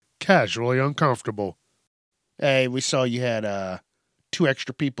Casually Uncomfortable. Hey, we saw you had 2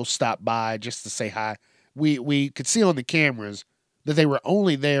 extra people stop by just to say hi. We could see on the cameras that they were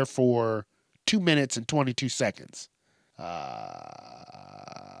only there for 2 minutes and 22 seconds. That's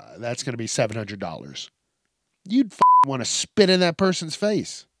going to be $700. You'd want to spit in that person's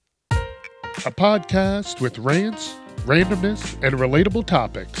face. A podcast with rants, randomness, and relatable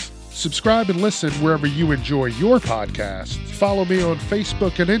topics. Subscribe and listen wherever you enjoy your podcasts. Follow me on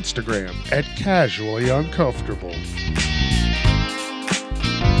Facebook and Instagram at Casually Uncomfortable.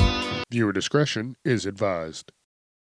 Viewer discretion is advised.